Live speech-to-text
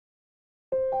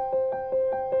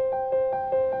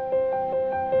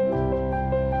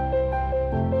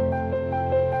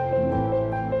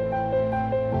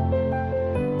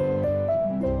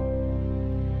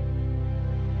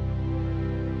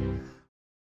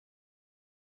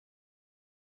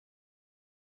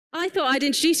I thought I'd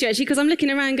introduce you actually because I'm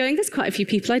looking around going, there's quite a few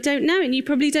people I don't know and you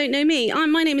probably don't know me.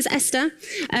 My name is Esther.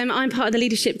 I'm part of the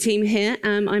leadership team here.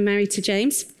 I'm married to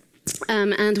James.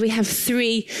 And we have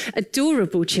 3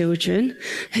 adorable children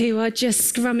who are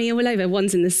just scrummy all over.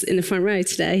 One's in the front row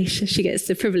today. She gets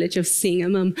the privilege of seeing her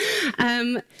mum.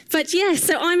 But yeah,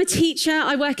 so I'm a teacher.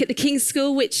 I work at the King's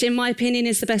School, which in my opinion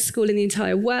is the best school in the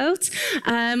entire world.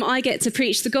 I get to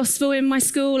preach the gospel in my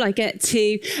school. I get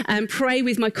to pray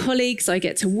with my colleagues. I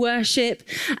get to worship.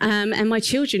 And my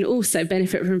children also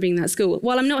benefit from being at that school.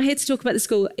 While I'm not here to talk about the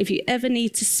school, if you ever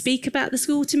need to speak about the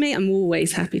school to me, I'm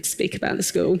always happy to speak about the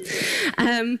school.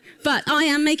 But I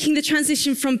am making the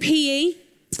transition from PE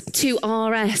to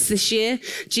RS this year,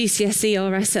 GCSE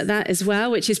RS at that as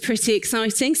well, which is pretty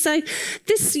exciting. So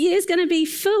this year is going to be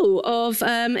full of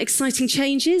exciting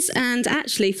changes, and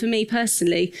actually for me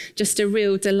personally, just a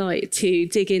real delight to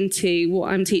dig into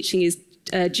what I'm teaching is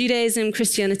Judaism,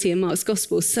 Christianity and Mark's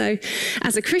Gospel. So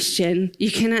as a Christian, you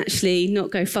can actually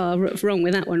not go far wrong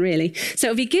with that one really. So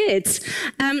it'll be good.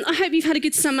 I hope you've had a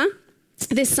good summer.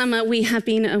 This summer we have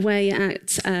been away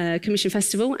at Commission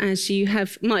Festival, as you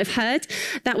might have heard.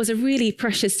 That was a really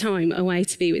precious time away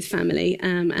to be with family.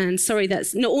 And sorry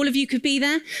that not all of you could be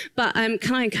there, but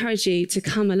can I encourage you to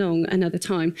come along another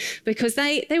time? Because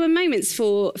they were moments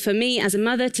for me as a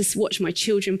mother to watch my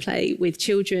children play with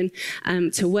children,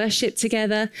 to worship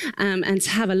together and to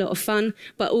have a lot of fun,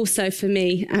 but also for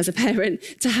me as a parent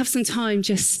to have some time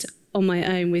just on my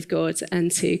own with God and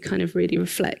to kind of really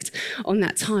reflect on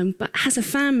that time. But as a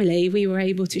family, we were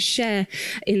able to share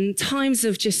in times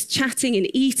of just chatting and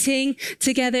eating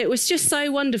together. It was just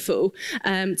so wonderful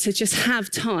to just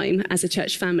have time as a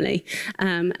church family.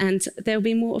 And there'll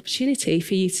be more opportunity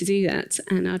for you to do that.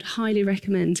 And I'd highly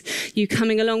recommend you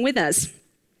coming along with us.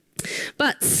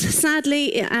 But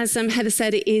sadly, as Heather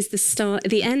said, it is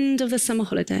the end of the summer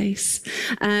holidays.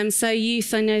 So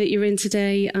youth, I know that you're in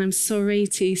today. I'm sorry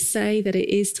to say that it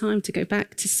is time to go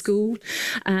back to school.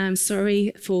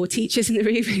 Sorry for teachers in the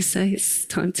room who say it's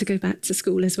time to go back to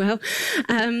school as well.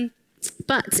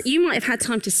 But you might have had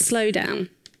time to slow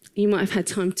down. You might have had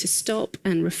time to stop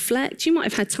and reflect. You might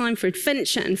have had time for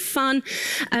adventure and fun.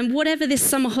 And whatever this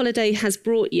summer holiday has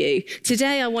brought you,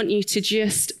 today I want you to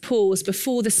just pause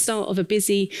before the start of a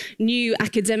busy new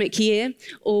academic year,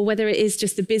 or whether it is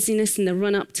just the busyness and the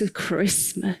run-up to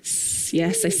Christmas.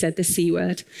 Yes, I said the C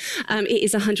word. It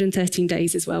is 113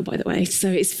 days as well, by the way, so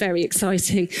it's very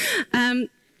exciting.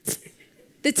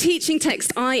 The teaching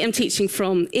text I am teaching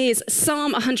from is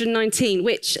Psalm 119,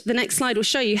 which the next slide will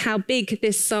show you how big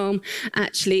this psalm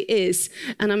actually is.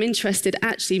 And I'm interested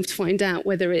actually to find out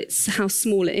whether it's how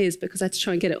small it is, because I had to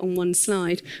try and get it on one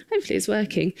slide. Hopefully it's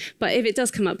working. But if it does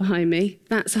come up behind me,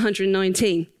 that's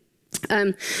 119.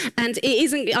 And it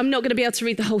isn't, I'm not going to be able to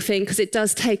read the whole thing because it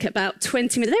does take about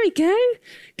 20 minutes. There we go.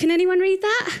 Can anyone read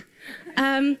that?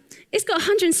 It's got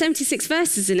 176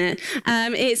 verses in it.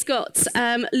 It's got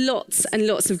lots and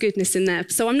lots of goodness in there.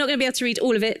 So I'm not going to be able to read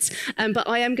all of it, but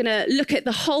I am going to look at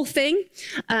the whole thing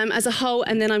as a whole,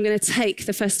 and then I'm going to take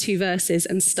the first 2 verses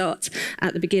and start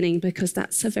at the beginning, because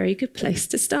that's a very good place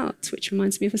to start, which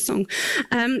reminds me of a song.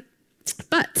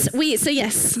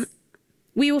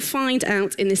 We will find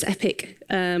out in this epic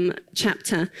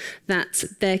chapter that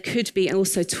there could be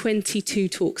also 22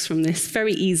 talks from this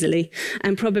very easily,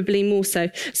 and probably more so.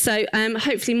 So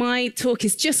hopefully my talk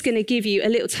is just going to give you a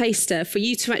little taster for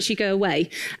you to actually go away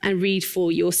and read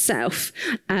for yourself,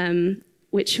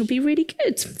 which will be really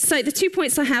good. So the 2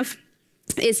 points I have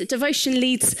is that devotion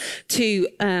leads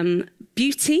to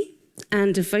beauty,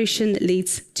 and devotion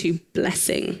leads to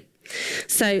blessing.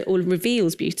 So, or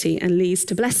reveals beauty and leads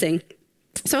to blessing.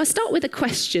 So I'll start with a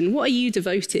question. What are you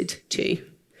devoted to?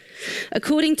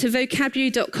 According to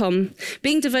vocabulary.com,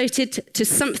 being devoted to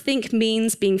something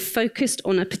means being focused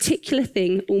on a particular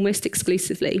thing almost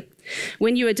exclusively.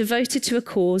 When you are devoted to a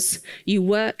cause, you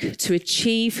work to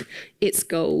achieve its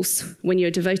goals. When you're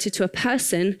devoted to a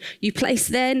person, you place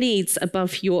their needs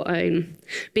above your own.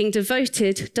 Being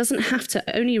devoted doesn't have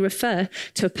to only refer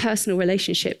to personal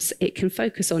relationships. It can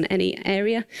focus on any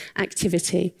area,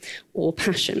 activity, or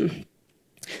passion.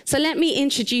 So let me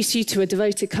introduce you to a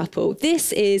devoted couple.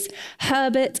 This is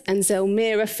Herbert and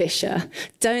Zelmira Fisher.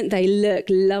 Don't they look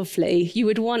lovely? You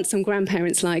would want some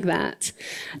grandparents like that.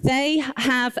 They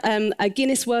have a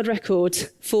Guinness World Record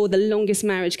for the longest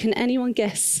marriage. Can anyone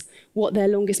guess what their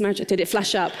longest marriage? Did it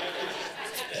flash up?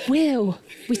 Will,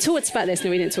 we talked about this.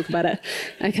 No, we didn't talk about it.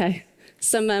 Okay.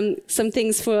 Some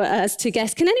things for us to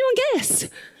guess. Can anyone guess?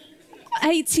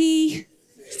 80...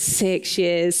 6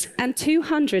 years and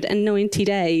 290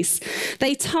 days.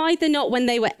 They tied the knot when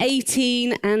they were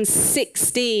 18 and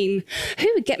 16.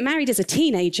 Who would get married as a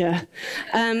teenager?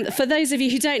 For those of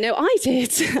you who don't know, I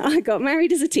did. I got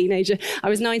married as a teenager. I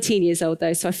was 19 years old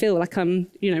though, so I feel like I'm,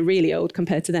 really old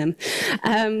compared to them.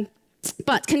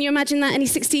 But can you imagine that? Any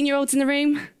 16-year-olds in the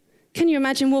room? Can you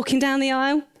imagine walking down the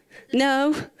aisle?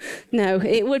 No,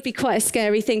 it would be quite a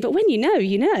scary thing. But when you know,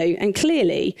 you know. And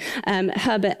clearly,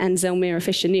 Herbert and Zelmira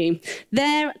Fisher knew.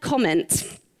 Their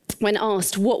comment, when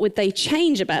asked what would they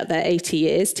change about their 80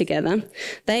 years together,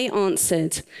 they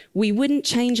answered, "We wouldn't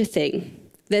change a thing.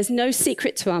 There's no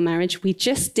secret to our marriage. We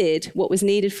just did what was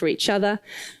needed for each other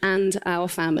and our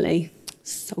family."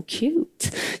 So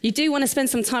cute. You do want to spend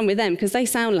some time with them because they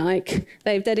sound like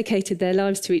they've dedicated their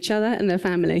lives to each other and their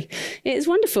family. It is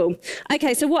wonderful.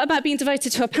 Okay, so what about being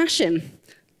devoted to a passion?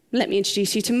 Let me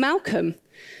introduce you to Malcolm.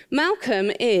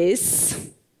 Malcolm is...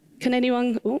 Can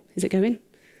anyone... Oh, is it going?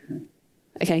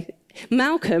 Okay.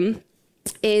 Malcolm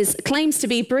claims to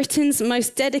be Britain's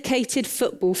most dedicated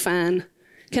football fan.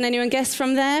 Can anyone guess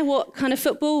from there what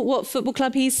football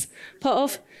club he's part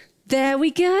of? There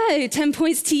we go, 10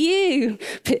 points to you.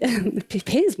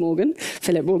 Piers Morgan,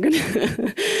 Philip Morgan.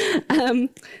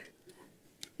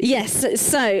 Yes,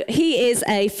 so he is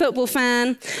a football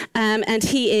fan, and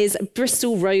he is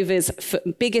Bristol Rovers'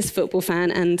 biggest football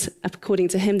fan, and according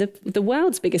to him, the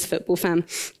world's biggest football fan.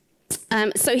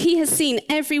 So he has seen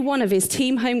every one of his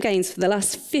team home games for the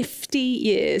last 50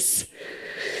 years.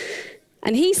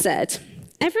 And he said,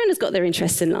 "Everyone has got their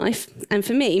interests in life, and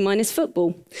for me, mine is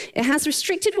football. It has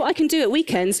restricted what I can do at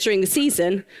weekends during the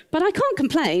season, but I can't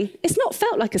complain. It's not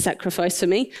felt like a sacrifice for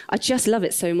me. I just love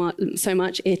it so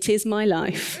much. It is my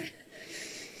life."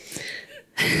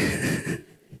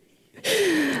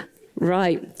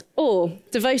 Right. Or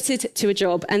devoted to a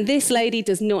job, and this lady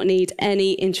does not need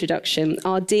any introduction.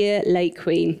 Our dear late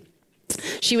Queen.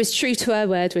 She was true to her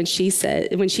word when she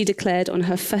declared on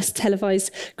her first televised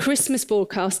Christmas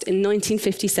broadcast in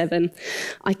 1957,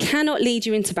 "I cannot lead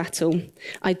you into battle.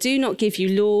 I do not give you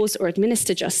laws or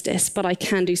administer justice, but I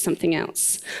can do something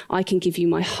else. I can give you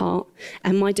my heart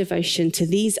and my devotion to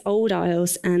these old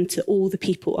isles and to all the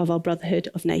people of our brotherhood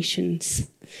of nations."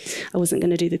 I wasn't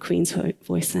going to do the Queen's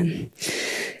voice then.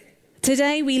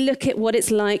 Today we look at what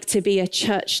it's like to be a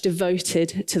church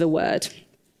devoted to the word.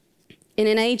 In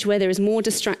an age where there is more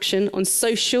distraction on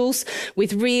socials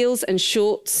with reels and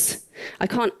shorts, I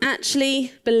can't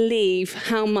actually believe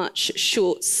how much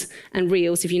shorts and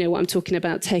reels, if you know what I'm talking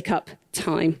about, take up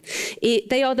time.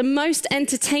 They are the most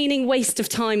entertaining waste of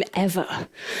time ever.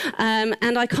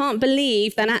 And I can't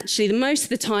believe that actually most of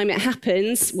the time it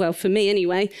happens, well, for me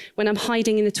anyway, when I'm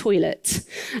hiding in the toilet.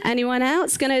 Anyone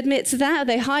else going to admit to that?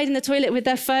 They hide in the toilet with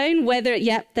their phone,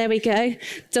 yep, there we go,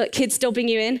 kids dobbing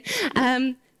you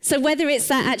in. So whether it's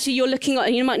that actually you're looking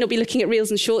at, you might not be looking at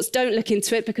reels and shorts, don't look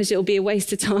into it because it'll be a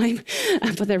waste of time,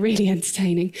 but they're really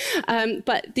entertaining.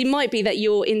 But it might be that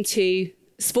you're into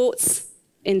sports,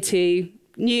 into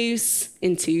news,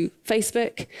 into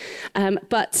Facebook,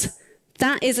 but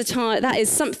that is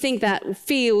something that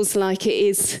feels like it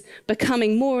is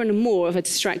becoming more and more of a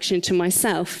distraction to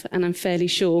myself, and I'm fairly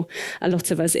sure a lot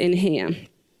of us in here.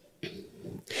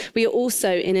 We are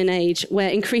also in an age where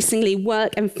increasingly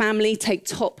work and family take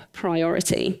top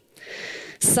priority.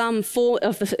 Some of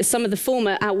the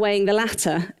former outweighing the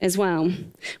latter as well.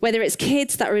 Whether it's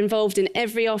kids that are involved in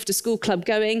every after-school club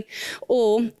going,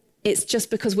 or it's just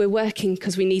because we're working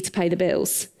because we need to pay the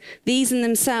bills. These in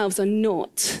themselves are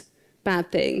not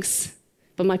bad things.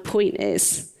 But my point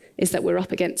is that we're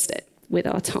up against it with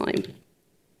our time.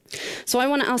 So I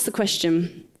want to ask the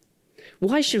question,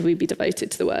 why should we be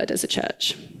devoted to the word as a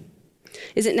church?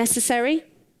 Is it necessary?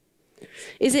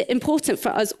 Is it important for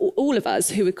us, all of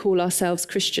us who would call ourselves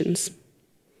Christians?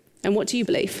 And what do you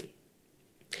believe?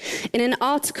 In an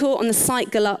article on the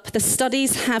site Gallup, the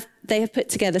studies they have put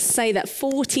together say that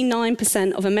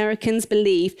 49% of Americans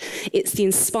believe it's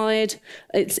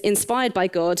inspired by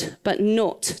God, but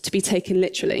not to be taken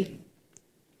literally.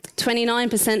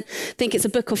 29% think it's a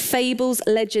book of fables,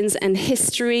 legends, and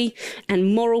history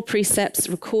and moral precepts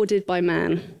recorded by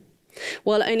man.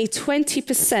 While only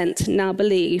 20% now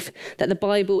believe that the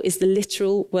Bible is the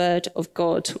literal word of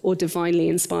God or divinely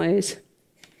inspired.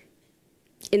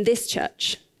 In this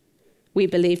church, we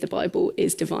believe the Bible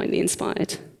is divinely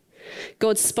inspired.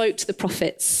 God spoke to the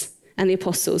prophets and the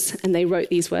apostles, and they wrote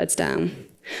these words down.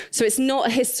 So it's not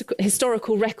a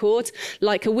historical record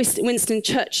like a Winston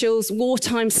Churchill's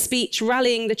wartime speech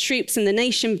rallying the troops and the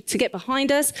nation to get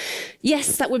behind us.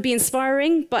 Yes, that would be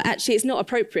inspiring, but actually it's not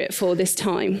appropriate for this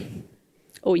time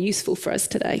or useful for us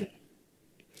today.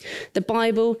 The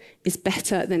Bible is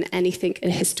better than anything a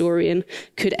historian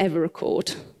could ever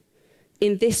record.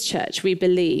 In this church, we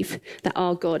believe that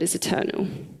our God is eternal.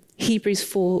 Hebrews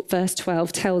 4 verse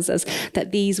 12 tells us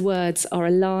that these words are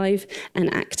alive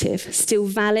and active, still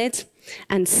valid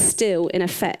and still in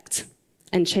effect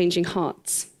and changing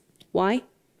hearts. Why?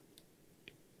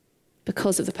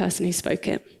 Because of the person who spoke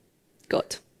it,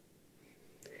 God.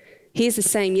 He is the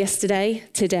same yesterday,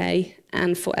 today,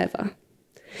 and forever.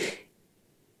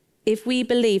 If we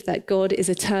believe that God is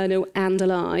eternal and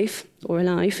alive,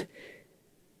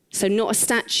 so not a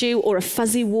statue or a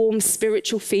fuzzy, warm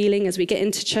spiritual feeling as we get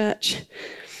into church,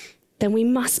 then we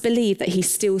must believe that he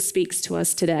still speaks to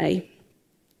us today.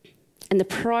 And the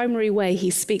primary way he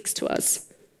speaks to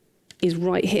us is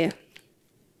right here.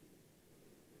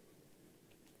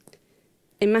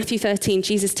 In Matthew 13,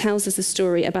 Jesus tells us a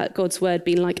story about God's word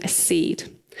being like a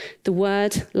seed. The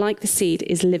word, like the seed,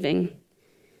 is living.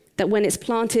 That when it's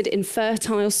planted in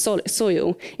fertile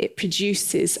soil, it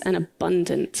produces an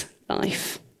abundant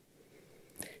life.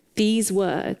 These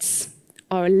words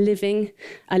are living,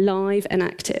 alive, and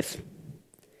active.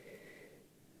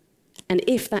 And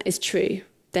if that is true,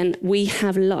 then we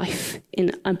have life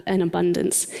in an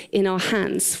abundance in our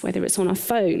hands, whether it's on our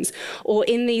phones or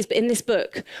in this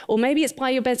book, or maybe it's by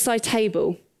your bedside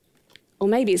table, or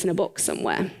maybe it's in a box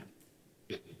somewhere.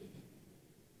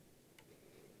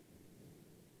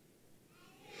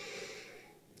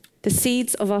 The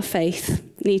seeds of our faith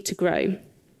need to grow.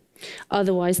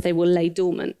 Otherwise, they will lay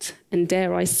dormant and,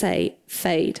 dare I say,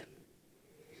 fade.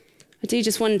 I do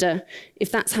just wonder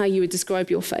if that's how you would describe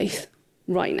your faith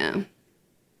right now.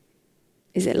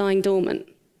 Is it lying dormant?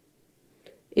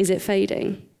 Is it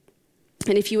fading?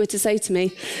 And if you were to say to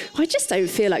me, I just don't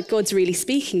feel like God's really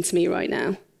speaking to me right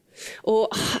now, or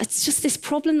it's just this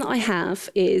problem that I have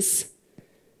is,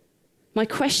 my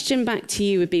question back to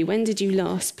you would be, when did you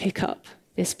last pick up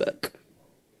this book?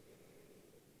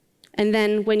 And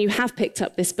then when you have picked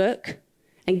up this book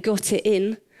and got it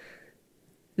in,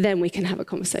 then we can have a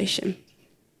conversation.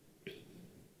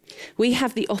 We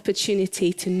have the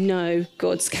opportunity to know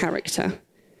God's character,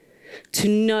 to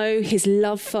know his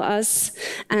love for us,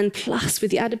 and plus with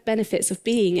the added benefits of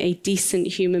being a decent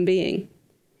human being.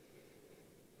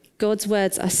 God's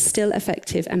words are still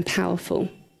effective and powerful.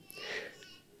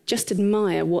 Just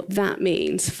admire what that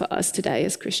means for us today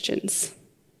as Christians.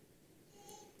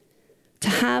 To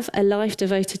have a life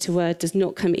devoted to word does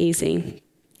not come easy,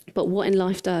 but what in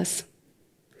life does?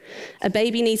 A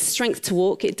baby needs strength to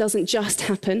walk. It doesn't just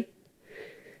happen.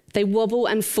 They wobble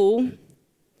and fall,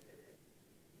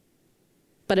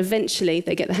 but eventually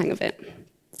they get the hang of it.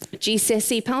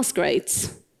 GCSE pass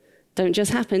grades don't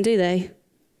just happen, do they?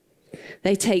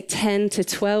 They take 10 to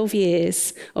 12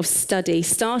 years of study,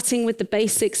 starting with the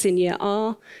basics in year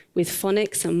R, with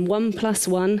phonics and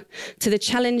 1+1, to the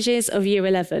challenges of year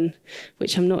 11,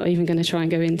 which I'm not even going to try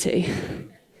and go into.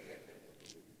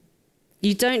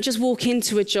 You don't just walk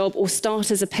into a job or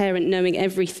start as a parent knowing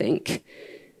everything,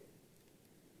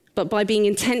 but by being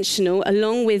intentional,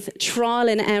 along with trial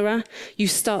and error, you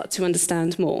start to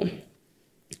understand more.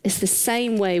 It's the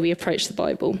same way we approach the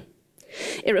Bible.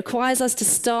 It requires us to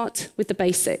start with the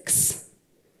basics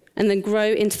and then grow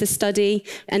into the study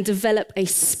and develop a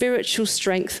spiritual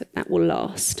strength that will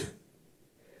last.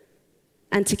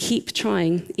 And to keep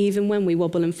trying even when we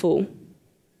wobble and fall.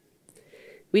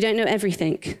 We don't know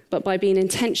everything, but by being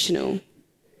intentional,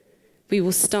 we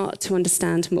will start to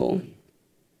understand more.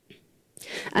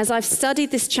 As I've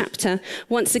studied this chapter,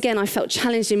 once again, I felt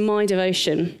challenged in my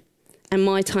devotion and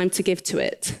my time to give to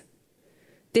it.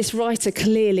 This writer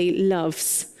clearly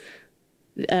loves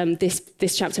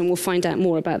this chapter, and we'll find out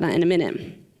more about that in a minute.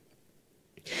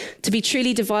 To be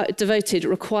truly devoted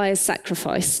requires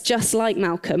sacrifice, just like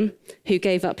Malcolm, who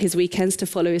gave up his weekends to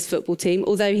follow his football team,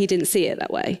 although he didn't see it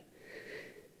that way.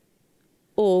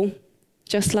 Or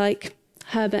just like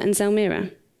Herbert and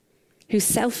Zelmira, who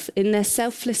in their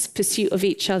selfless pursuit of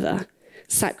each other,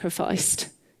 sacrificed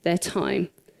their time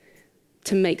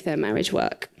to make their marriage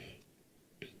work.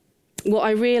 What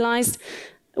I have realized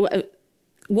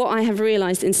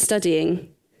in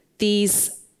studying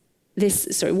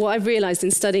what I've realized in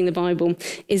studying the Bible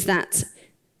is that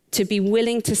to be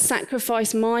willing to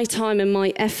sacrifice my time and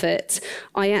my effort,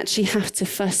 I actually have to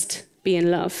first be in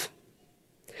love.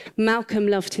 Malcolm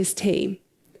loved his team.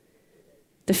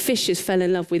 The fishes fell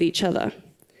in love with each other,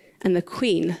 and the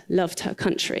Queen loved her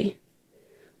country.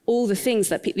 All the things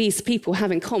that these people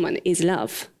have in common is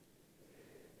love.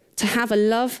 To have a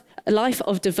life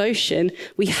of devotion,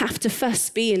 we have to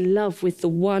first be in love with the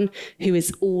one who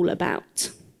is all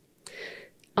about.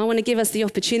 I want to give us the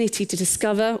opportunity to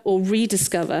discover or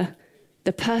rediscover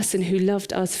the person who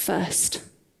loved us first.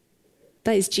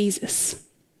 That is Jesus.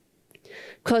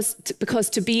 Because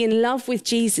to be in love with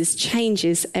Jesus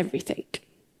changes everything.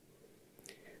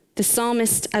 The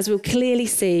psalmist, as we'll clearly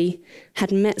see,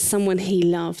 had met someone he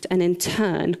loved and in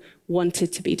turn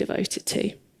wanted to be devoted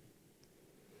to.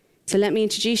 So let me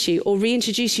introduce you or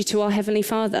reintroduce you to our Heavenly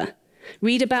Father.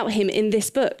 Read about him in this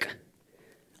book.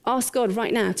 Ask God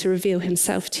right now to reveal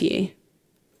himself to you.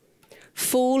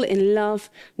 Fall in love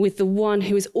with the one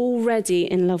who is already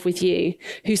in love with you,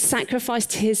 who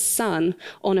sacrificed his son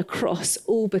on a cross,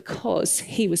 all because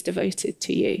he was devoted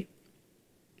to you.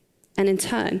 And in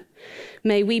turn,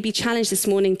 may we be challenged this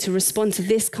morning to respond to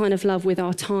this kind of love with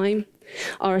our time,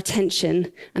 our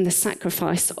attention, and the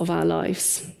sacrifice of our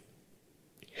lives.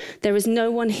 There is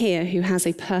no one here who has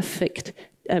a perfect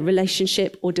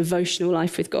relationship or devotional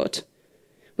life with God.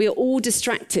 We are all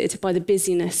distracted by the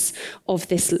busyness of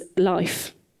this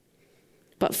life.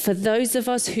 But for those of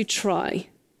us who try,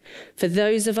 for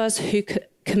those of us who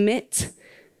commit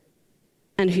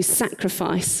and who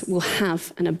sacrifice, will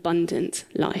have an abundant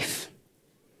life.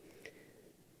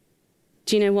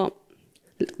 Do you know what?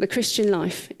 The Christian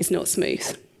life is not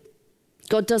smooth.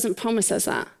 God doesn't promise us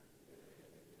that.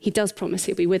 He does promise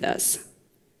he'll be with us.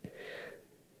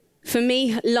 For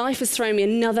me, life has thrown me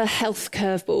another health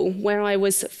curveball where I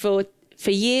was for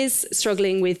years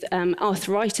struggling with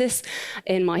arthritis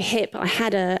in my hip. I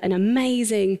had an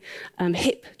amazing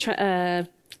hip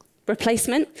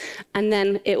replacement, and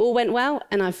then it all went well,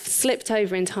 and I've slipped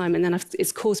over in time, and then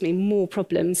it's caused me more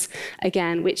problems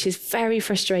again, which is very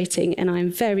frustrating, and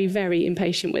I'm very, very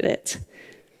impatient with it.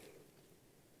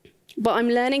 But I'm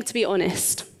learning to be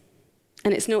honest,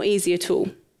 and it's not easy at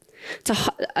all.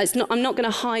 I'm not going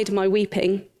to hide my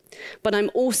weeping, but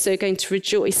I'm also going to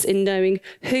rejoice in knowing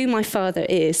who my Father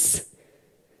is.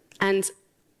 And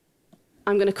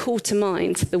I'm going to call to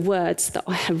mind the words that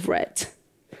I have read.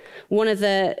 One of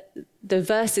the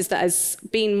verses that has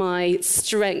been my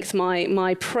strength,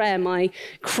 my prayer, my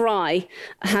cry,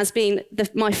 has been,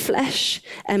 my flesh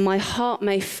and my heart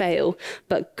may fail,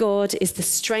 but God is the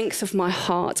strength of my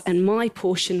heart and my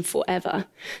portion forever.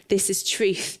 This is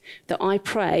truth that I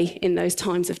pray in those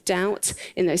times of doubt,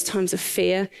 in those times of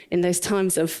fear, in those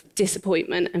times of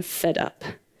disappointment and fed up.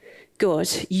 God,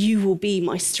 you will be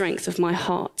my strength of my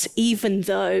heart, even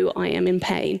though I am in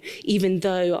pain, even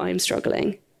though I am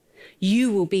struggling.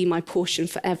 You will be my portion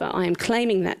forever. I am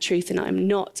claiming that truth, and I am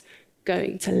not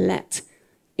going to let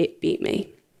it beat me.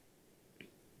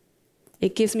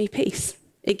 It gives me peace.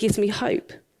 It gives me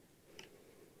hope.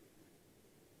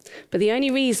 But the only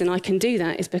reason I can do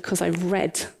that is because I've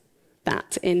read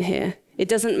that in here. It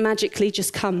doesn't magically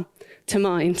just come to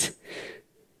mind.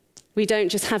 We don't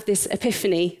just have this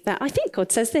epiphany that I think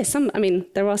God says this.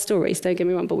 There are stories, don't get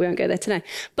me wrong, but we won't go there today.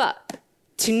 But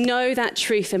to know that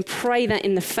truth and pray that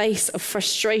in the face of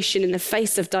frustration, in the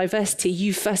face of diversity,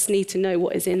 you first need to know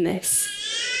what is in this.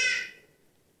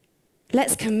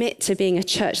 Let's commit to being a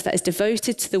church that is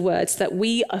devoted to the words, that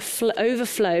we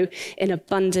overflow in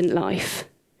abundant life.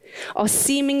 Our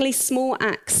seemingly small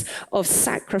acts of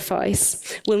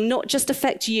sacrifice will not just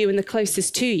affect you and the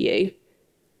closest to you,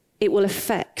 it will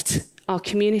affect our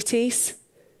communities,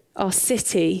 our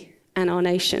city, and our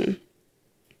nation.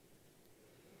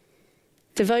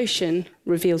 Devotion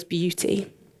reveals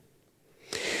beauty.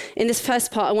 In this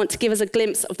first part, I want to give us a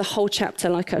glimpse of the whole chapter,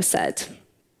 like I've said.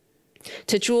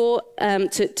 To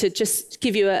just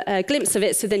give you a glimpse of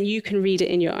it so then you can read it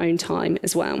in your own time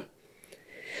as well.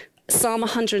 Psalm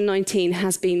 119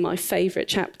 has been my favourite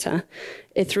chapter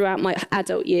throughout my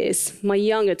adult years, my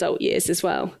young adult years as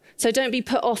well. So don't be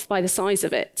put off by the size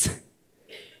of it.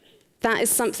 That is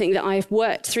something that I've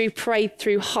worked through, prayed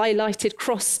through, highlighted,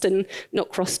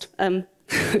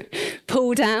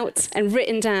 pulled out and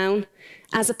written down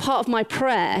as a part of my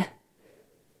prayer,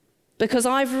 because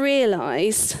I've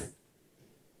realised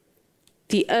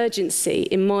the urgency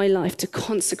in my life to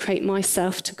consecrate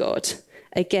myself to God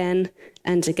again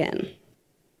and again.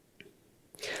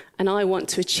 And I want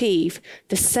to achieve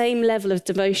the same level of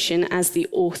devotion as the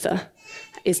author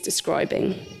is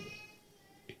describing.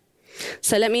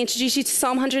 So let me introduce you to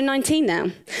Psalm 119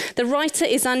 now. The writer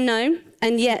is unknown,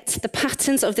 and yet the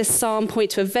patterns of this psalm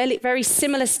point to a very, very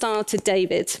similar style to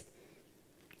David.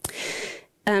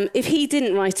 If he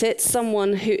didn't write it,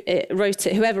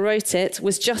 whoever wrote it,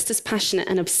 was just as passionate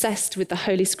and obsessed with the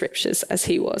Holy Scriptures as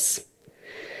he was.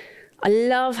 I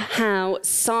love how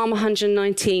Psalm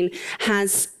 119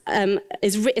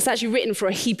 it's actually written for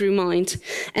a Hebrew mind,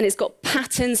 and it's got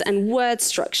patterns and word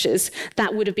structures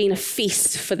that would have been a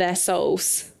feast for their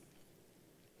souls.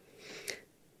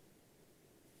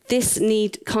 This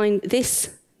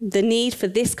The need for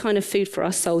this kind of food for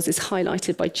our souls is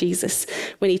highlighted by Jesus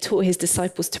when he taught his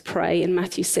disciples to pray in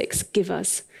Matthew 6, "Give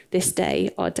us this day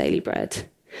our daily bread."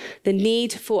 The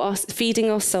need for us feeding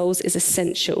our souls is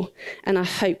essential, and I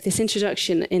hope this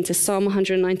introduction into Psalm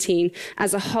 119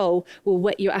 as a whole will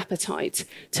whet your appetite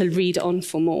to read on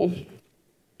for more.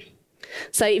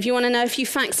 So if you want to know a few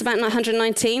facts about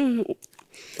 119,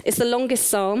 it's the longest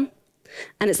psalm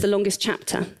and it's the longest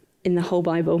chapter in the whole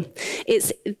Bible.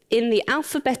 It's in the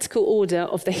alphabetical order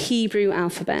of the Hebrew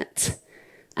alphabet,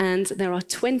 and there are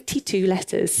 22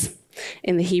 letters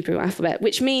in the Hebrew alphabet,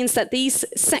 which means that these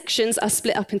sections are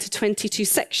split up into 22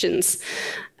 sections,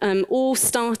 all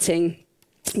starting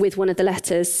with one of the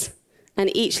letters,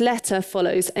 and each letter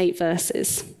follows 8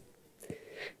 verses.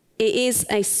 It is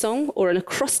a song or an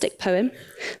acrostic poem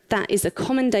that is a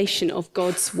commendation of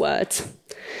God's word.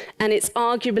 And it's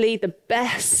arguably the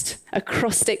best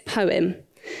acrostic poem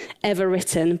ever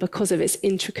written because of its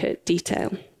intricate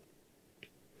detail.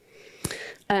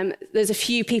 There's a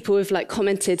few people who've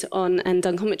commented on and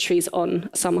done commentaries on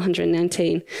Psalm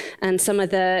 119, and some of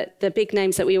the big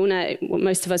names that we all know, what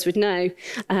most of us would know,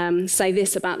 say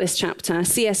this about this chapter.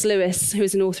 C.S. Lewis, who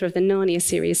is an author of the Narnia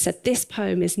series, said, "This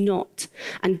poem is not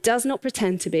and does not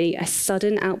pretend to be a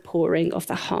sudden outpouring of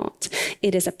the heart.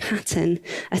 It is a pattern,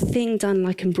 a thing done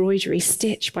like embroidery,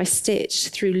 stitch by stitch,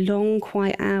 through long,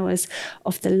 quiet hours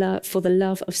of for the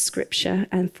love of Scripture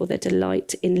and for the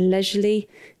delight in leisurely,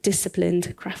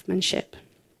 disciplined craftsmanship."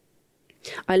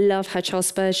 I love how Charles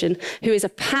Spurgeon, who is a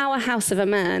powerhouse of a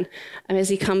man, and as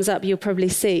he comes up, you'll probably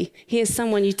see, he is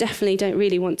someone you definitely don't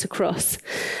really want to cross.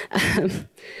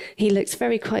 He looks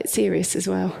quite serious as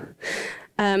well.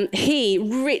 He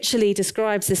richly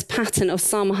describes this pattern of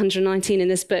Psalm 119 in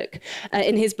his book,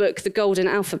 The Golden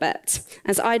Alphabet,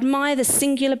 as I admire the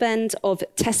singular blend of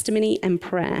testimony and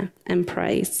prayer and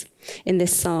praise in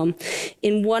this psalm.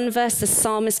 In one verse, the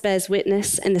psalmist bears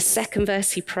witness, in the second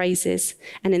verse, he praises,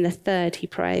 and in the third, he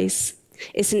prays.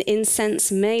 It's an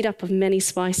incense made up of many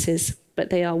spices, but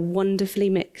they are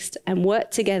wonderfully mixed and work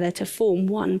together to form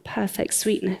one perfect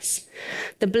sweetness.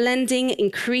 The blending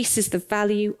increases the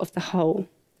value of the whole.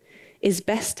 It is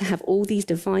best to have all these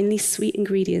divinely sweet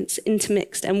ingredients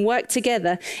intermixed and work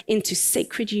together into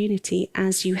sacred unity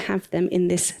as you have them in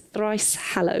this thrice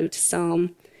hallowed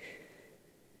psalm.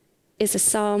 It's a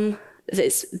psalm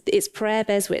that its prayer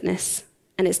bears witness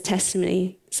and its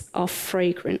testimonies are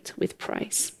fragrant with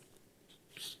praise.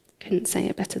 Couldn't say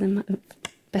it better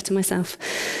myself.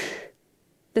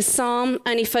 The psalm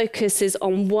only focuses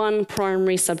on one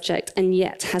primary subject and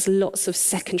yet has lots of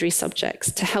secondary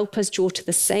subjects to help us draw to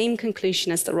the same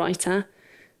conclusion as the writer,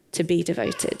 to be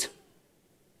devoted.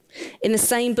 In the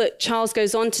same book, Charles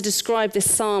goes on to describe this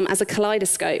psalm as a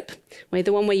kaleidoscope,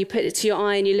 the one where you put it to your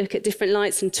eye and you look at different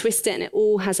lights and twist it and it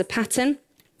all has a pattern.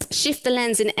 Shift the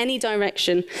lens in any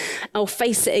direction or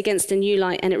face it against a new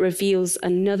light and it reveals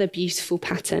another beautiful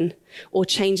pattern or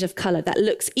change of colour that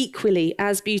looks equally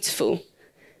as beautiful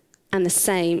and the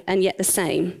same, and yet the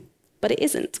same, but it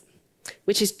isn't,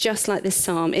 which is just like this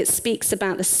psalm. It speaks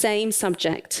about the same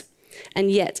subject and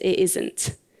yet it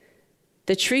isn't.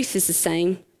 The truth is the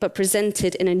same, but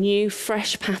presented in a new,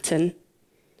 fresh pattern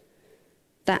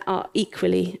that are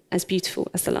equally as beautiful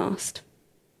as the last.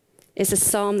 It's a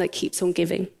psalm that keeps on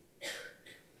giving.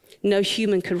 No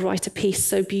human could write a piece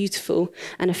so beautiful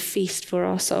and a feast for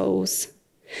our souls.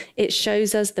 It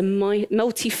shows us the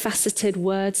multifaceted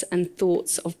words and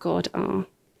thoughts of God are.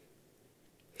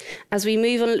 As we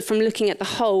move on from looking at the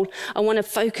whole, I want to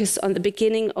focus on the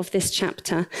beginning of this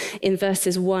chapter in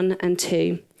verses 1 and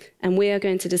 2. And we are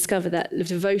going to discover that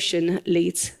devotion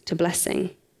leads to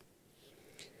blessing.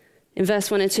 In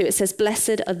verse 1 and 2, it says,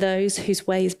 "Blessed are those whose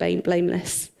way is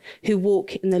blameless, who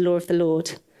walk in the law of the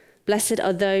Lord. Blessed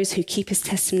are those who keep his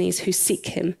testimonies, who seek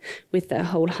him with their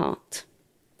whole heart."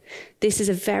 This is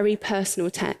a very personal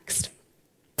text.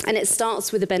 And it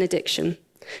starts with a benediction,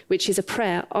 which is a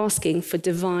prayer asking for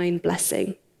divine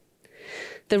blessing.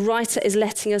 The writer is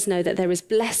letting us know that there is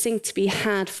blessing to be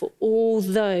had for all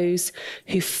those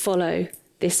who follow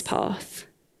this path.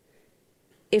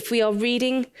 If we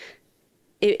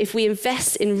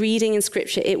invest in reading in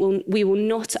Scripture, we will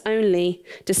not only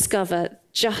discover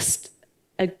just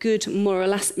a good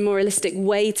moralistic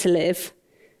way to live,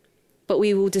 but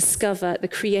we will discover the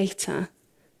Creator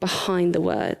behind the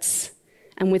words.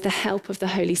 And with the help of the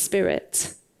Holy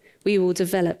Spirit, we will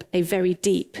develop a very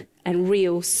deep and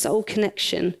real soul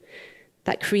connection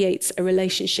that creates a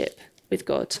relationship with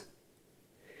God.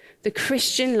 The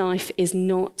Christian life is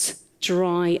not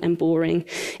dry and boring.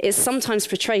 It's sometimes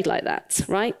portrayed like that,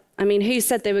 right? I mean, who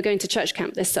said they were going to church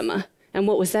camp this summer? And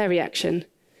what was their reaction?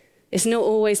 It's not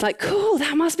always like, cool,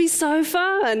 that must be so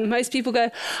fun. Most people go,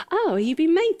 oh, you've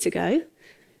been made to go.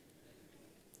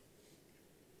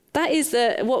 That is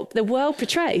what the world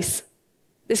portrays,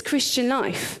 this Christian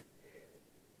life.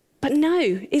 But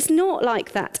no, it's not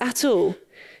like that at all.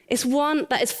 It's one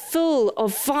that is full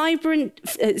of vibrant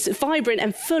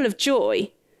and full of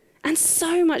joy and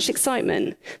so much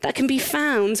excitement that can be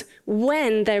found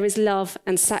when there is love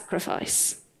and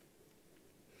sacrifice.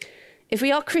 If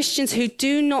we are Christians who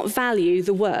do not value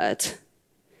the word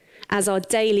as our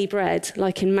daily bread,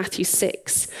 like in Matthew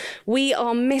 6, we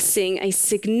are missing a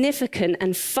significant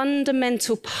and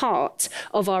fundamental part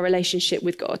of our relationship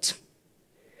with God.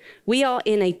 We are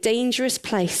in a dangerous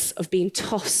place of being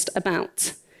tossed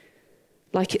about,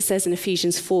 like it says in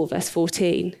Ephesians 4, verse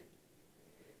 14,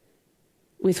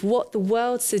 with what the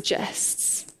world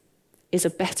suggests is a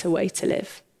better way to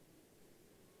live.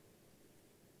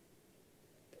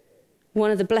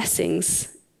 One of the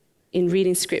blessings in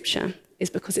reading Scripture is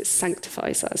because it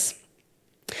sanctifies us.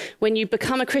 When you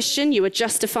become a Christian, you are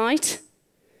justified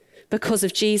because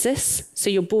of Jesus, so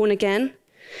you're born again.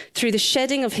 Through the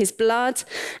shedding of his blood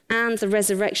and the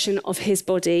resurrection of his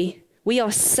body, we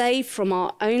are saved from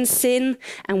our own sin,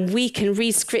 and we can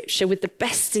read Scripture with the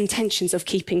best intentions of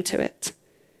keeping to it.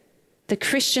 The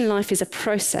Christian life is a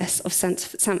process of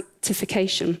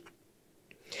sanctification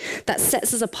that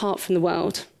sets us apart from the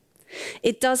world.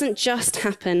 It doesn't just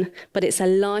happen, but it's a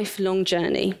lifelong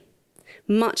journey,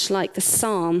 much like the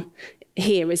psalm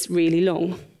here is really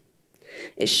long.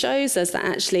 It shows us that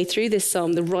actually through this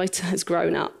psalm, the writer has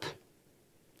grown up.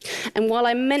 And while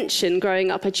I mention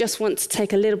growing up, I just want to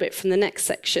take a little bit from the next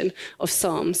section of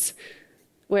Psalms,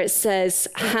 where it says,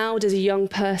 how does a young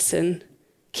person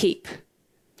keep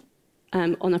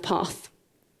on a path?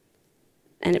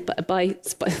 And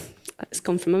it's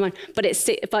gone from my mind, but it's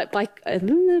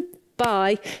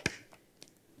by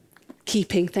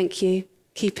keeping, thank you,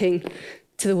 keeping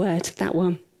to the word, that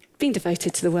one. Being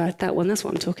devoted to the word, that one, that's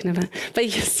what I'm talking about. But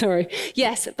sorry,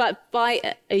 yes, but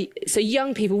so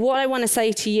young people, what I want to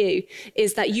say to you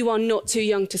is that you are not too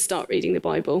young to start reading the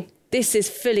Bible. This is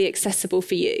fully accessible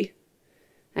for you,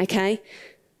 okay?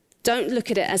 Don't look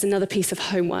at it as another piece of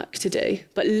homework to do,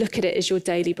 but look at it as your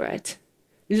daily bread.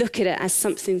 Look at it as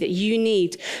something that you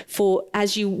need for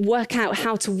as you work out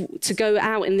how to go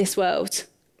out in this world.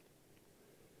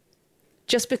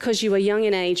 Just because you are young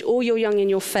in age or you're young in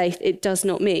your faith, it does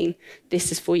not mean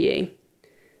this is for you.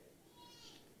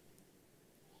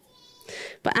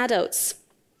 But adults,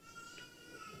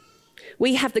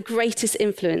 we have the greatest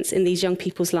influence in these young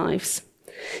people's lives.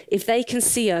 If they can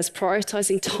see us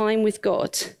prioritizing time with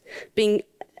God, being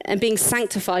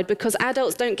sanctified, because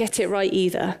adults don't get it right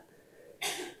either.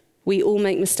 We all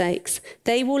make mistakes.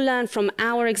 They will learn from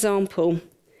our example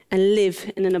and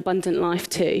live in an abundant life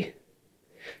too.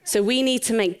 So we need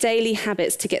to make daily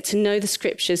habits to get to know the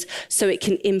Scriptures so it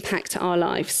can impact our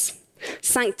lives.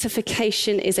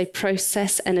 Sanctification is a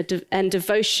process, and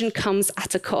devotion comes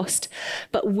at a cost.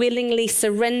 But willingly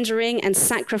surrendering and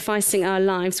sacrificing our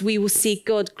lives, we will see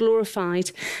God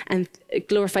glorified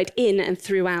in and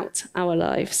throughout our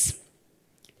lives.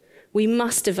 We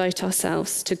must devote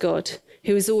ourselves to God,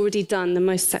 who has already done the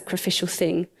most sacrificial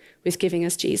thing with giving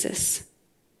us Jesus.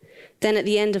 Then at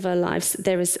the end of our lives,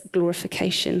 there is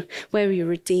glorification, where we are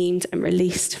redeemed and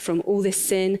released from all this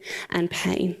sin and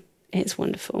pain. It's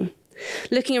wonderful.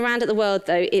 Looking around at the world,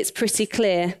 though, it's pretty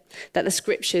clear that the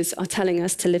Scriptures are telling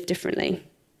us to live differently.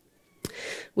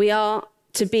 We are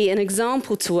to be an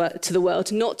example to the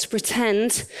world, not to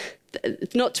present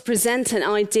an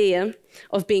idea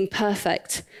of being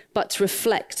perfect, but to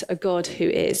reflect a God who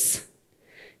is.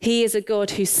 He is a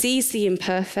God who sees the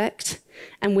imperfect,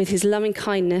 and with his loving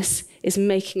kindness is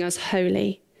making us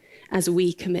holy as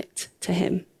we commit to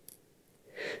him.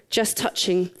 Just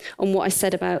touching on what I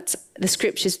said about the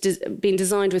Scriptures being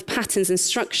designed with patterns and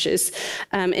structures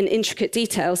and intricate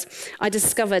details, I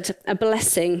discovered a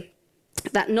blessing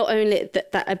that not only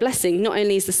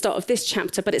is the start of this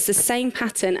chapter, but it's the same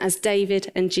pattern as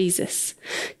David and Jesus.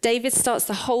 David starts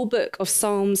the whole book of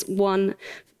Psalms 1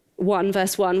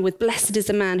 verse 1 with blessed is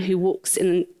the man who walks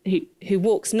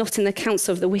not in the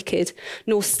counsel of the wicked,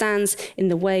 nor stands in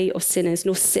the way of sinners,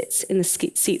 nor sits in the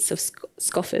seats of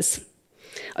scoffers.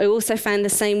 I also found the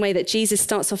same way that Jesus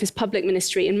starts off his public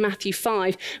ministry in Matthew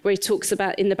 5, where he talks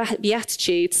about in the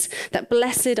Beatitudes that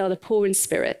blessed are the poor in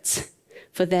spirit,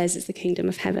 for theirs is the kingdom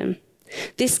of heaven.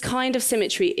 This kind of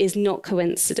symmetry is not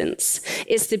coincidence.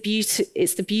 It's the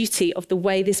beauty of the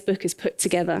way this book is put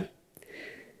together,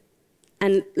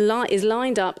 and is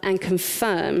lined up and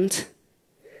confirmed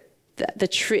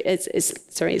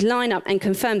line up and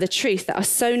confirm the truth that are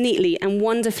so neatly and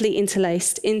wonderfully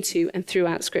interlaced into and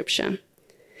throughout Scripture.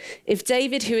 If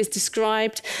David, who is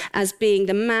described as being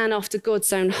the man after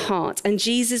God's own heart, and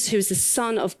Jesus, who is the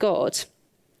Son of God,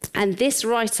 and this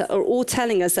writer are all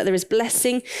telling us that there is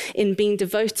blessing in being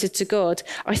devoted to God,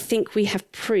 I think we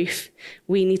have proof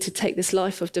we need to take this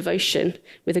life of devotion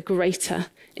with a greater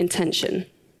intention.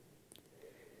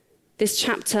 This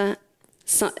chapter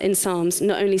in Psalms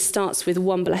not only starts with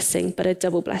one blessing, but a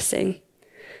double blessing.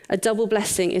 A double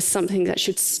blessing is something that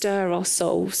should stir our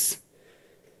souls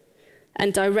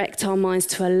and direct our minds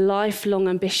to a lifelong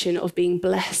ambition of being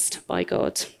blessed by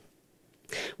God.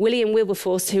 William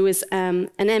Wilberforce, who was an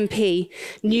MP,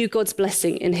 knew God's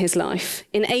blessing in his life.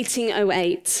 In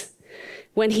 1808,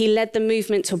 when he led the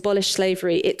movement to abolish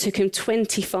slavery, it took him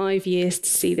 25 years to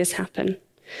see this happen.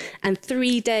 And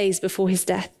 3 days before his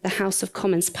death, the House of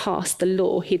Commons passed the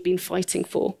law he'd been fighting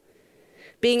for.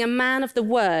 Being a man of the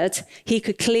word, he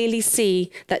could clearly see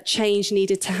that change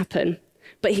needed to happen.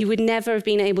 But he would never have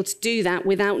been able to do that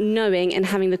without knowing and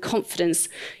having the confidence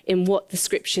in what the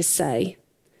scriptures say.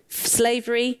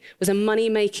 Slavery was a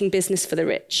money-making business for the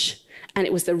rich, and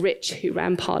it was the rich who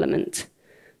ran Parliament.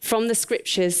 From the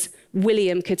scriptures,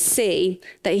 William could see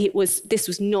that this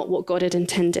was not what God had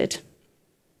intended,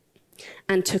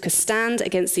 and took a stand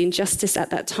against the injustice at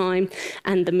that time,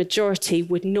 and the majority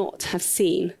would not have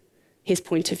seen his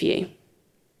point of view.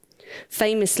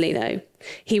 Famously, though,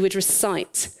 he would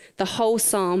recite the whole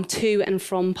psalm to and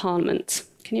from Parliament.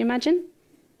 Can you imagine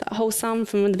that whole psalm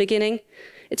from the beginning?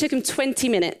 It took him 20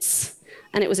 minutes,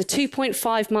 and it was a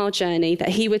 2.5-mile journey that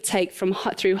he would take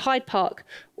through Hyde Park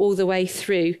all the way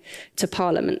through to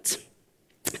Parliament.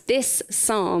 This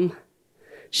psalm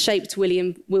shaped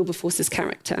William Wilberforce's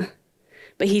character,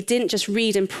 but he didn't just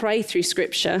read and pray through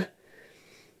Scripture.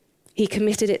 He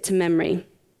committed it to memory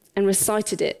and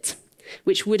recited it,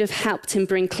 which would have helped him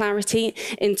bring clarity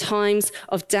in times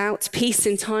of doubt, peace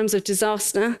in times of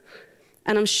disaster,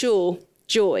 and I'm sure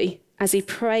joy as he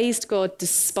praised God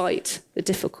despite the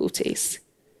difficulties.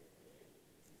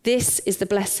 This is the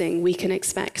blessing we can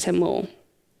expect and more.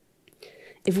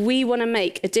 If we want to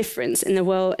make a difference in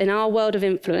our world of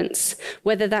influence,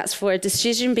 whether that's for a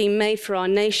decision being made for our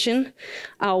nation,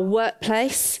 our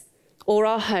workplace, or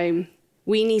our home,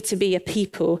 we need to be a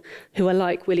people who are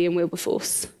like William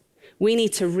Wilberforce. We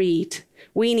need to read,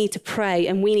 we need to pray,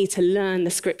 and we need to learn the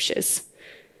scriptures,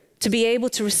 to be able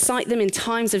to recite them in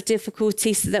times of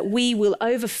difficulty so that we will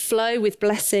overflow with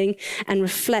blessing and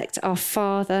reflect our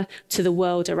Father to the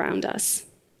world around us.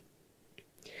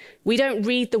 We don't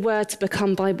read the word to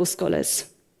become Bible scholars,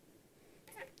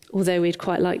 although we'd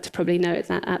quite like to probably know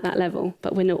it at that level,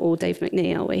 but we're not all Dave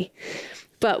McNee, are we?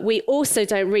 But we also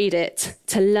don't read it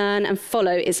to learn and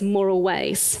follow its moral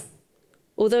ways,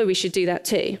 although we should do that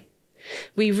too.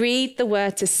 We read the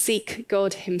word to seek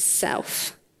God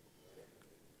himself.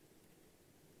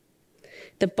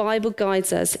 The Bible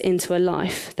guides us into a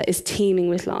life that is teeming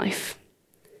with life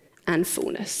and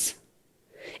fullness.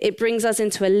 It brings us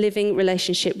into a living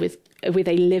relationship with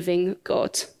a living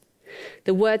God.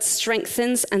 The word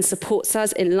strengthens and supports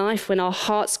us in life when our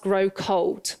hearts grow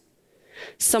cold.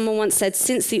 Someone once said,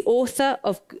 since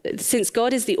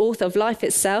God is the author of life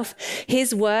itself,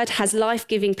 his word has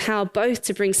life-giving power both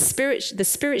to bring the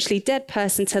spiritually dead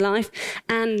person to life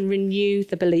and renew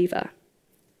the believer.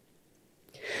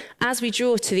 As we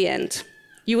draw to the end,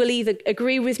 you will either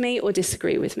agree with me or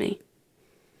disagree with me.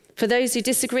 For those who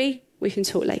disagree, we can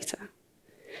talk later.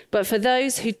 But for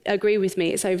those who agree with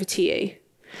me, it's over to you.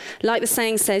 Like the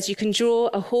saying says, you can draw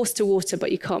a horse to water,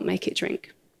 but you can't make it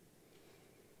drink.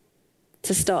 It's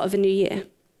the start of a new year,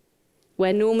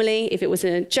 where normally, if it was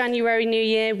a January New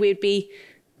Year, we'd be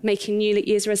making New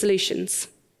Year's resolutions.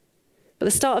 But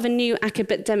the start of a new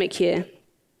academic year,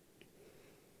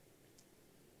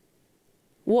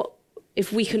 what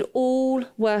if we can all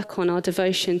work on our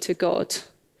devotion to God?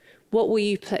 What will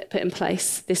you put in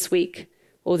place this week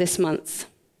or this month?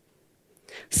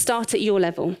 Start at your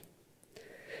level.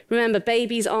 Remember,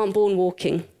 babies aren't born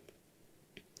walking.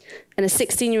 And a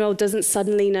 16-year-old doesn't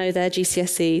suddenly know their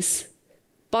GCSEs.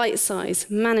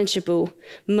 Bite-sized, manageable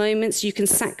moments you can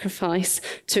sacrifice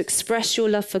to express your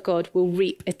love for God will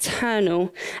reap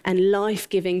eternal and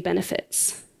life-giving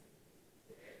benefits.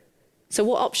 So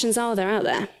what options are there out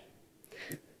there?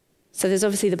 So there's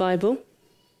obviously the Bible.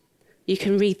 You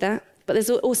can read that. But there's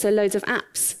also loads of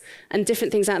apps and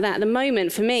different things like that. At the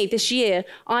moment, for me, this year,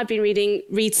 I've been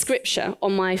read scripture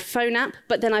on my phone app,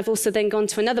 but then I've also then gone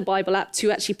to another Bible app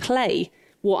to actually play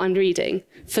what I'm reading.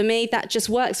 For me, that just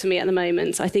works for me at the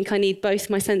moment. I think I need both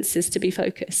my senses to be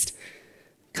focused,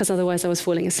 because otherwise I was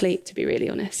falling asleep, to be really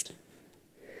honest.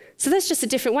 So that's just a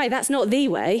different way. That's not the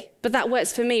way, but that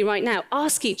works for me right now.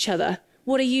 Ask each other,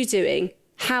 what are you doing?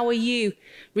 How are you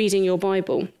reading your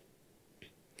Bible?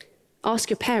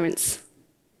 Ask your parents,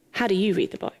 how do you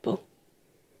read the Bible?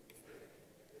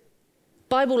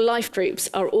 Bible life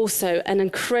groups are also an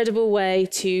incredible way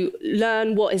to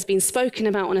learn what has been spoken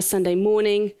about on a Sunday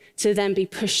morning, to then be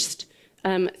pushed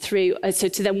through, so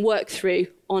to then work through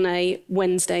on a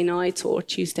Wednesday night or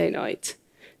Tuesday night.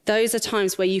 Those are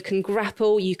times where you can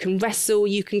grapple, you can wrestle,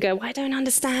 you can go, I don't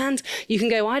understand. You can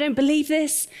go, I don't believe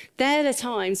this. They're the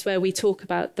times where we talk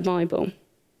about the Bible.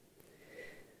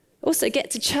 Also,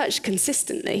 get to church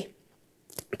consistently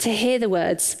to hear the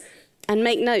words and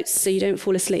make notes so you don't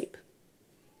fall asleep.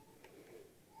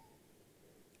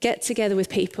 Get together with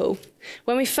people.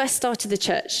 When we first started the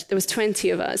church, there was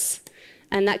 20 of us.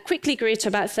 And that quickly grew to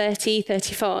about 30,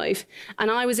 35. And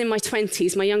I was in my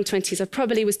 20s, my young 20s. I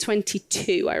probably was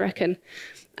 22, I reckon.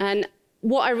 And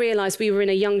what I realized, we were in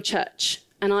a young church,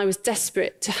 and I was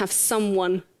desperate to have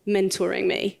someone mentoring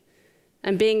me.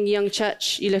 And being a young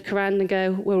church, you look around and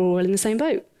go, we're all in the same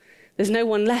boat. There's no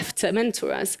one left to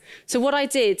mentor us. So what I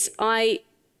did, I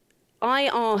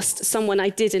asked someone I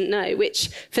didn't know, which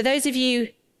for those of you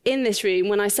in this room,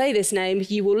 when I say this name,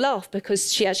 you will laugh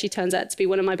because she actually turns out to be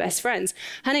one of my best friends.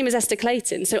 Her name is Esther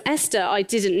Clayton. So Esther, I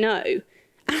didn't know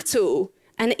at all.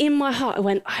 And in my heart, I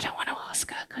went, I don't want to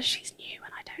ask her because she's new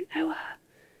and I don't know her.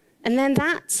 And then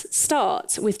that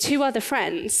start with two other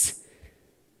friends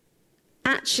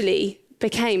actually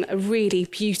became a really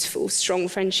beautiful, strong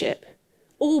friendship.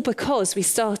 All because we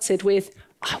started with,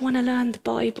 I want to learn the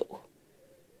Bible.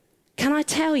 Can I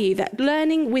tell you that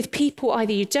learning with people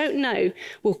either you don't know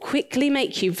will quickly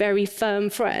make you very firm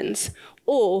friends,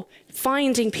 or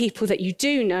finding people that you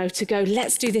do know to go,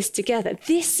 let's do this together.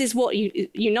 This is what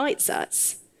unites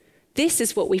us. This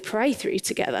is what we pray through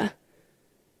together.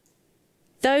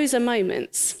 Those are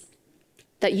moments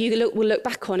that you will look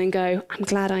back on and go, I'm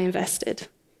glad I invested.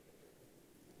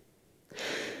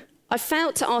 I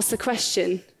felt to ask the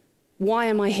question, why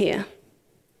am I here?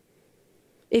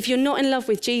 If you're not in love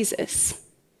with Jesus,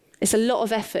 it's a lot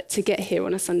of effort to get here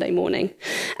on a Sunday morning.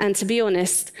 And to be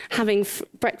honest, having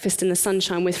breakfast in the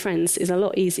sunshine with friends is a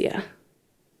lot easier.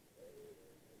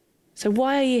 So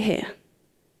why are you here?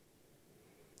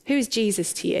 Who is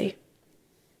Jesus to you?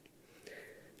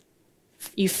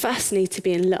 You first need to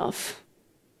be in love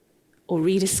or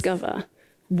rediscover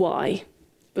why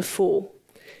before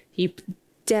you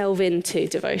delve into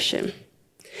devotion.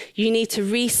 You need to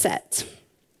reset.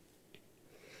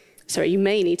 You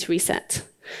may need to reset.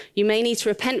 You may need to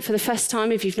repent for the first time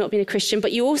if you've not been a Christian,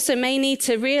 but you also may need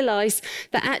to realize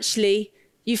that actually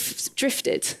you've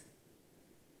drifted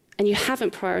and you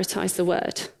haven't prioritized the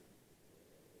word.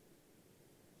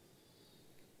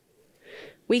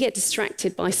 We get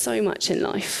distracted by so much in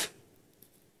life.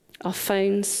 Our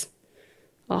phones,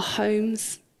 our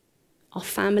homes, our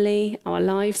family, our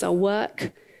lives, our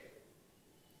work.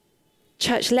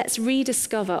 Church, let's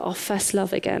rediscover our first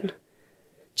love again.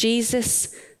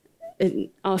 Jesus,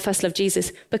 our first love,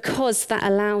 Jesus, because that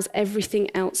allows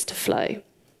everything else to flow.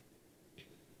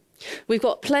 We've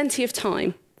got plenty of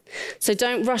time, so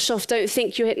don't rush off. Don't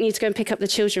think you need to go and pick up the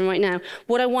children right now.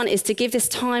 What I want is to give this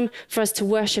time for us to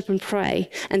worship and pray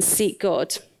and seek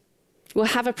God. We'll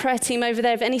have a prayer team over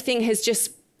there. If anything has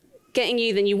just getting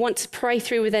you, then you want to pray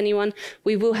through with anyone,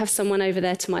 we will have someone over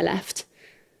there to my left.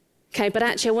 Okay, but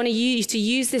actually I want you to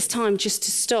use this time just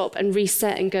to stop and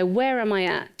reset and go, where am I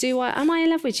at? Am I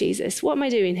in love with Jesus? What am I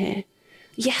doing here?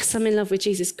 Yes, I'm in love with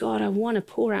Jesus. God, I want to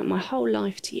pour out my whole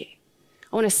life to you.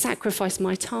 I want to sacrifice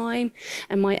my time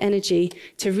and my energy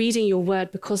to reading your word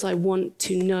because I want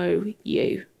to know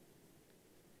you.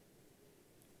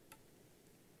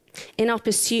 In our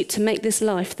pursuit to make this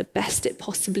life the best it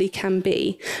possibly can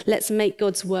be, let's make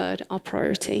God's word our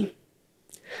priority.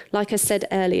 Like I said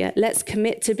earlier, let's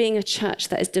commit to being a church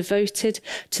that is devoted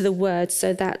to the word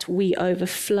so that we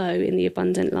overflow in the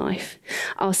abundant life.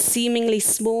 Our seemingly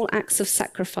small acts of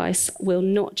sacrifice will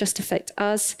not just affect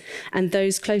us and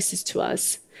those closest to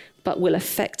us, but will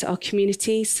affect our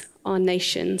communities, our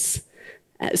nations,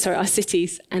 our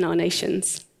cities and our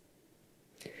nations.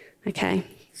 Okay,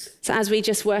 so as we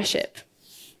just worship,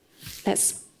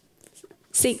 let's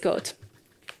seek God,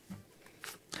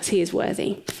 because he is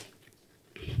worthy.